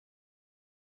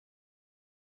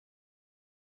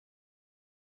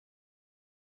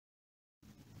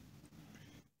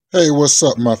Hey, what's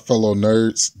up, my fellow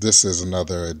nerds? This is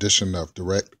another edition of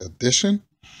Direct Edition.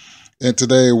 And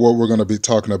today, what we're going to be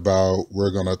talking about,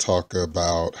 we're going to talk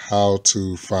about how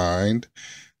to find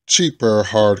cheaper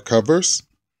hardcovers.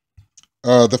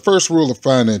 The first rule of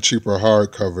finding cheaper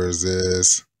hardcovers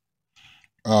is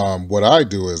what I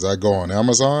do is I go on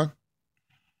Amazon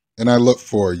and I look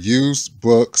for used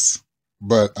books,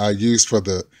 but I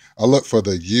look for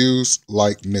the used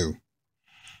like new.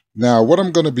 Now, what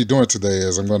I'm going to be doing today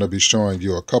is I'm going to be showing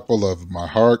you a couple of my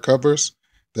hardcovers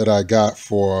that I got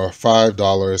for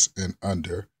 $5 and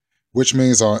under, which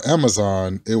means on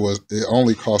Amazon it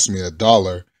only cost me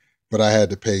 $1, but I had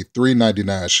to pay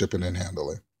 $3.99 shipping and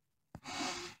handling.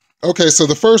 Okay, so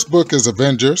the first book is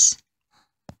Avengers.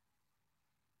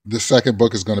 The second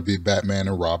book is going to be Batman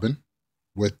and Robin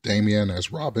with Damian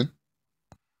as Robin.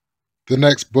 The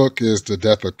next book is The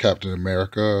Death of Captain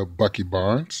America, Bucky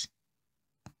Barnes.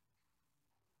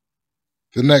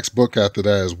 The next book after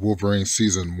that is Wolverine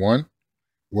Season 1,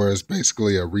 where it's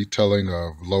basically a retelling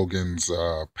of Logan's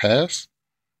past.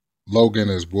 Logan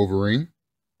is Wolverine.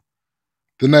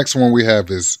 The next one we have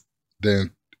is The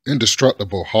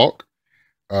Indestructible Hulk.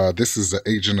 This is the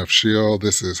Agent of S.H.I.E.L.D.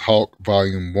 This is Hulk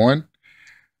Volume 1.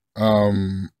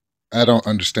 I don't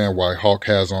understand why Hulk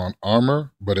has on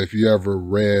armor, but if you ever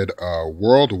read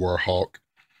World War Hulk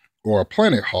or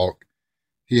Planet Hulk,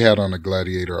 he had on a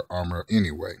gladiator armor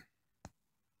anyway.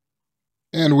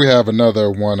 And we have another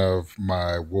one of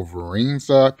my Wolverines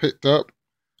that I picked up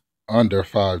under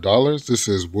 $5. This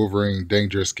is Wolverine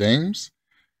Dangerous Games.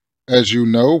 As you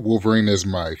know, Wolverine is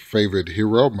my favorite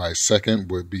hero. My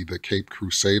second would be the Cape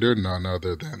Crusader, none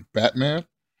other than Batman.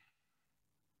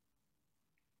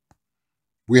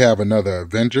 We have another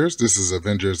Avengers. This is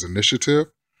Avengers Initiative.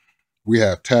 We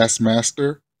have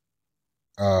Taskmaster,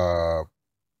 Norman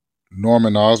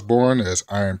Osborn as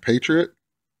Iron Patriot.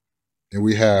 And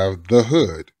we have The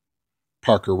Hood,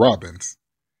 Parker Robbins.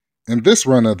 In this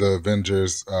run of the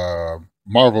Avengers,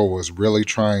 Marvel was really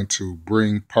trying to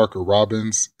bring Parker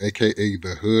Robbins, aka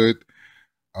The Hood,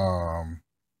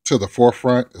 to the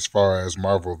forefront as far as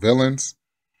Marvel villains.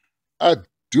 I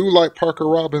do like Parker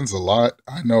Robbins a lot.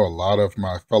 I know a lot of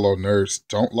my fellow nerds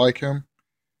don't like him,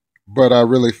 but I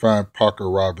really find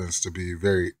Parker Robbins to be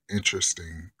very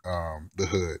interesting. The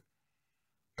Hood.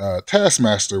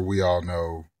 Taskmaster, we all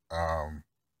know,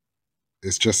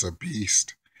 is just a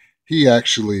beast. He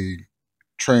actually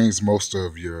trains most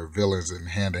of your villains in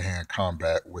hand-to-hand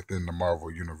combat within the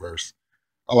Marvel Universe.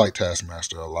 I like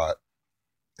Taskmaster a lot.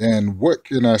 And what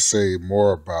can I say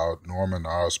more about Norman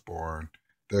Osborn,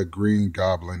 the Green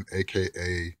Goblin,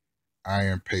 aka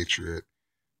Iron Patriot?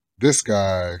 This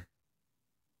guy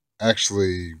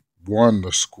actually won the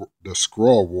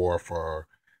Skrull War for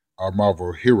our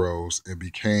Marvel heroes and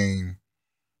became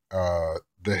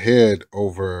the head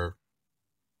over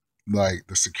like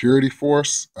the security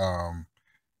force.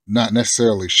 Not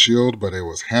necessarily Shield, but it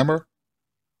was Hammer.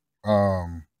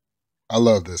 I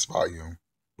love this volume,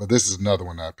 but this is another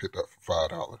one that I picked up for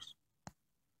 $5.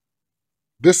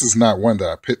 This is not one that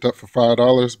I picked up for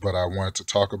 $5, but I wanted to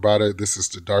talk about it. This is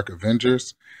the Dark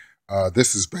Avengers.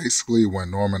 This is basically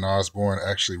when Norman Osborn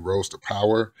actually rose to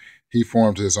power. He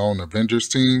formed his own Avengers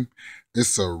team.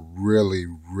 It's a really,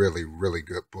 really, really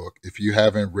good book. If you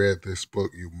haven't read this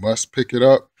book, you must pick it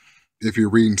up. If you're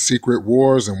reading Secret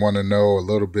Wars and want to know a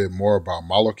little bit more about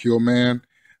Molecule Man,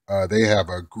 they have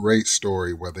a great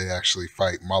story where they actually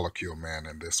fight Molecule Man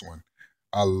in this one.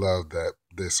 I love that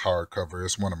this hardcover.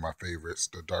 It's one of my favorites,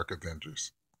 The Dark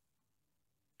Avengers.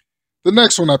 The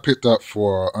next one I picked up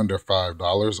for under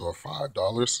 $5 or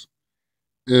 $5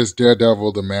 is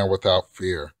Daredevil, the Man Without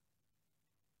Fear.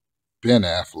 Ben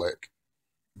Affleck.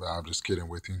 No, I'm just kidding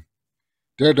with you.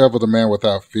 Daredevil, the Man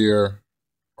Without Fear.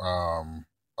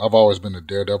 I've always been a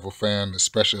Daredevil fan,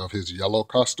 especially of his yellow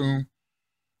costume.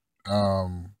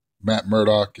 Matt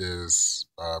Murdock is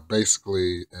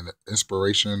basically an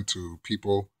inspiration to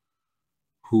people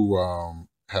who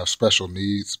have special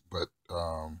needs, but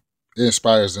it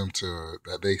inspires them to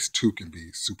that they too can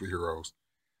be superheroes.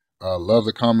 Love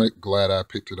the comic. Glad I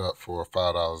picked it up for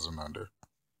 $5 and under.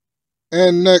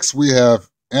 And next we have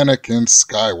Anakin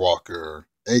Skywalker,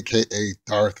 aka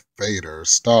Darth Vader,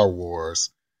 Star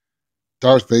Wars.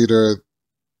 Darth Vader,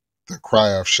 The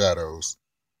Cry of Shadows.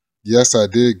 Yes, I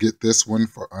did get this one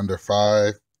for under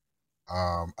 $5.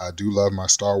 I do love my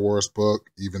Star Wars book,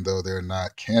 even though they're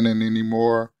not canon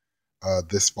anymore.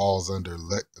 This falls under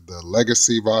the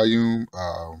Legacy volume.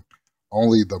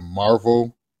 Only the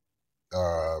Marvel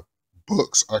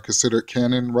books are considered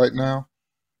canon right now.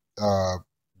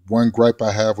 One gripe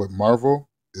I have with Marvel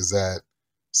is that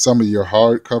some of your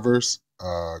hardcovers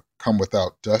come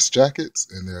without dust jackets,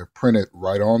 and they're printed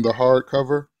right on the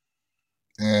hardcover.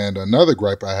 And another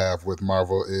gripe I have with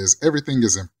Marvel is everything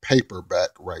is in paperback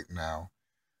right now.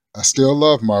 I still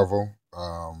love Marvel,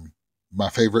 my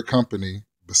favorite company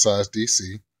besides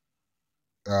DC.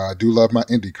 I do love my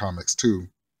indie comics too,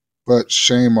 but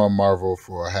shame on Marvel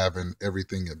for having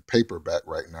everything in paperback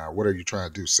right now. What are you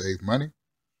trying to do? Save money?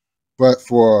 But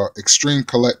for extreme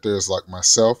collectors like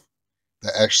myself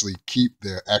that actually keep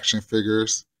their action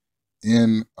figures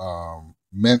in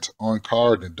mint on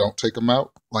card and don't take them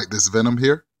out, like this Venom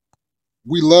here,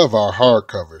 we love our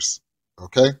hardcovers,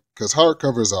 okay? Because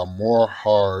hardcovers are more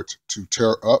hard to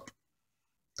tear up.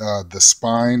 The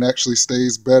spine actually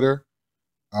stays better.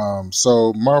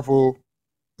 So Marvel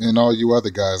and all you other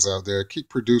guys out there, keep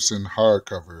producing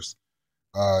hardcovers.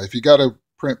 If you got to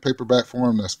print paperback for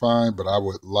them, that's fine, but I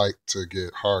would like to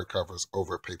get hardcovers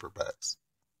over paperbacks.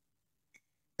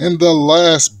 And the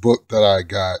last book that I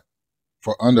got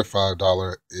for under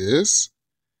 $5 is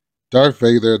Darth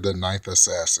Vader, the Ninth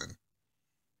Assassin.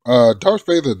 Darth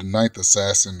Vader, the Ninth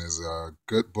Assassin is a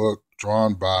good book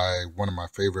drawn by one of my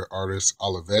favorite artists,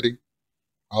 Olivetti.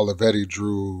 Olivetti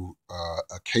drew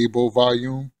a Cable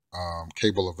volume,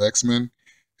 Cable of X-Men.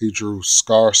 He drew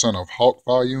Scar, Son of Hulk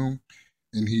volume,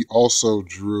 and he also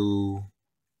drew,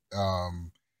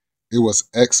 it was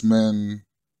X-Men,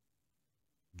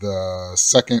 The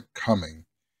Second Coming.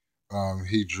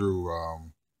 He drew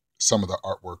some of the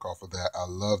artwork off of that. I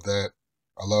love that.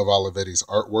 I love Olivetti's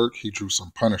artwork. He drew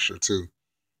some Punisher too.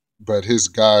 But his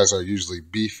guys are usually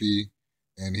beefy,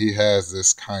 and he has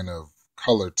this kind of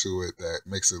color to it that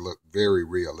makes it look very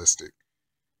realistic.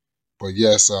 But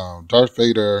yes, Darth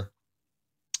Vader,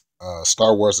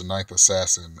 Star Wars The Ninth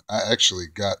Assassin, I actually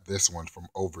got this one from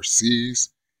overseas,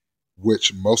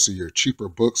 which most of your cheaper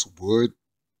books would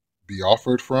be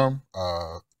offered from.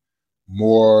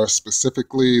 More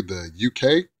specifically, the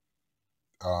UK.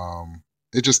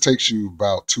 It just takes you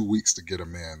about 2 weeks to get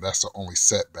them in. That's the only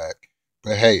setback.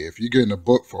 But hey, if you're getting a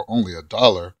book for only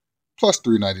 $1 plus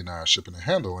 $3.99 shipping and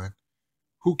handling,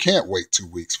 who can't wait 2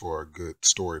 weeks for a good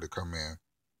story to come in?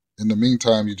 In the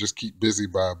meantime, you just keep busy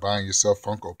by buying yourself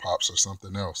Funko Pops or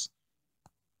something else.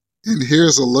 And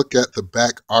here's a look at the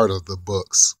back art of the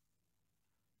books.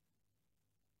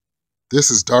 This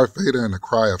is Darth Vader and the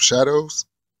Cry of Shadows.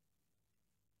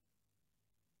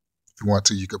 If you want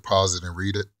to, you could pause it and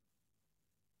read it.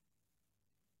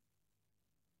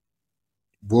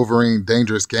 Wolverine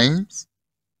Dangerous Games.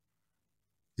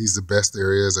 He's the best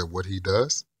there is at what he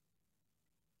does.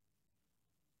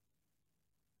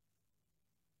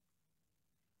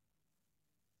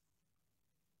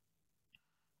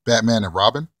 Batman and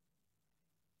Robin.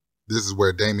 This is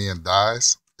where Damian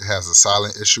dies. It has a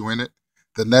silent issue in it.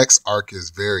 The next arc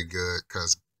is very good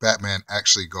because Batman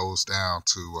actually goes down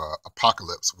to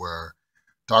Apocalypse where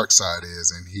Darkseid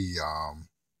is, and he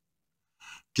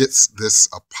gets this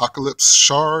Apocalypse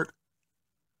shard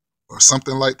or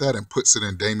something like that and puts it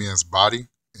in Damian's body,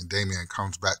 and Damian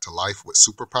comes back to life with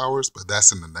superpowers, but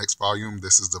that's in the next volume.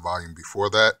 This is the volume before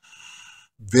that.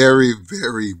 Very,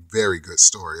 very, very good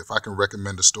story. If I can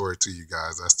recommend a story to you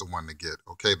guys, that's the one to get.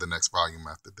 Okay, the next volume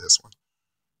after this one.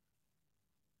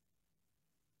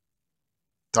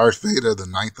 Darth Vader, the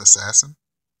Ninth Assassin.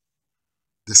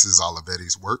 This is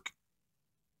Olivetti's work.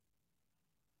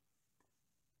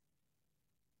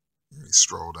 Let me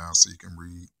scroll down so you can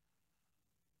read.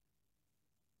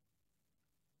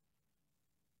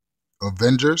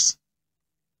 Avengers.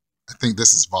 I think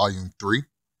this is volume 3.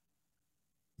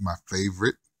 My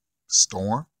favorite,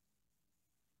 Storm.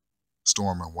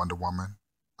 Storm and Wonder Woman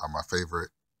are my favorite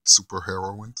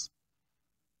superheroines.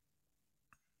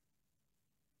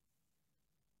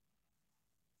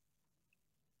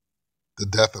 The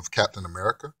Death of Captain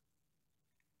America.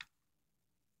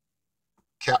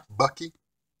 Cap Bucky.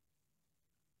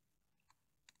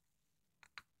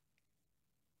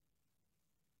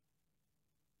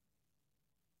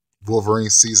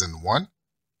 Wolverine Season 1.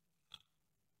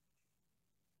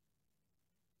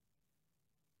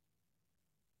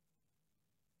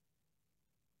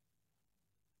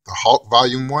 The Hulk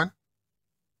Volume 1.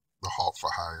 The Hulk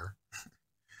for Hire.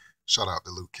 Shout out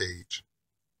to Luke Cage,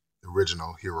 the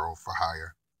original hero for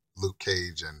hire. Luke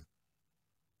Cage and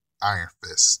Iron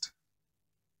Fist.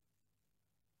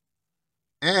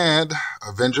 And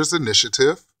Avengers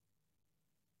Initiative.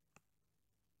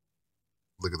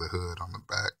 Look at the hood on the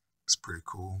back. It's pretty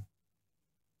cool.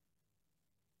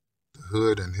 The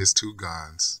hood and his 2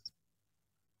 guns.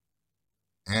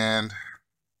 And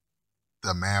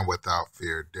the Man Without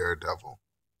Fear, Daredevil.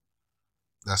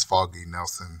 That's Foggy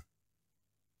Nelson.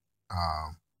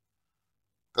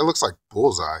 That looks like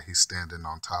Bullseye he's standing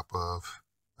on top of.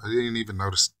 I didn't even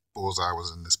notice Bullseye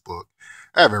was in this book.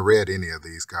 I haven't read any of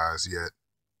these guys yet.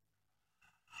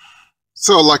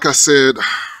 So, like I said,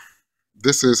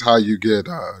 this is how you get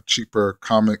cheaper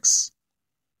comics,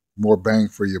 more bang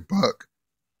for your buck.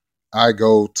 I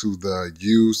go to the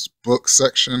used book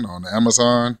section on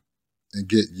Amazon and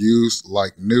get used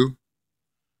like new.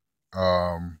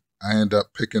 I end up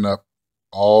picking up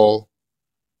all,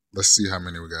 let's see how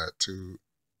many we got, 2,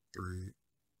 3.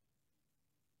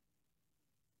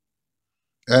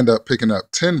 I end up picking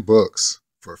up 10 books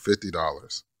for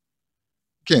 $50.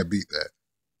 Can't beat that.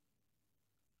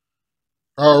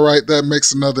 All right, that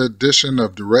makes another edition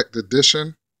of Direct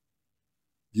Edition.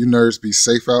 You nerds be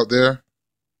safe out there.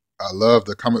 I love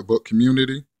the comic book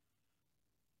community.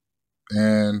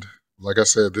 And like I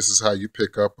said, this is how you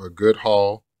pick up a good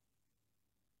haul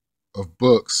of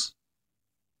books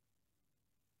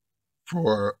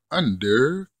for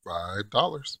under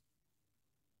 $5.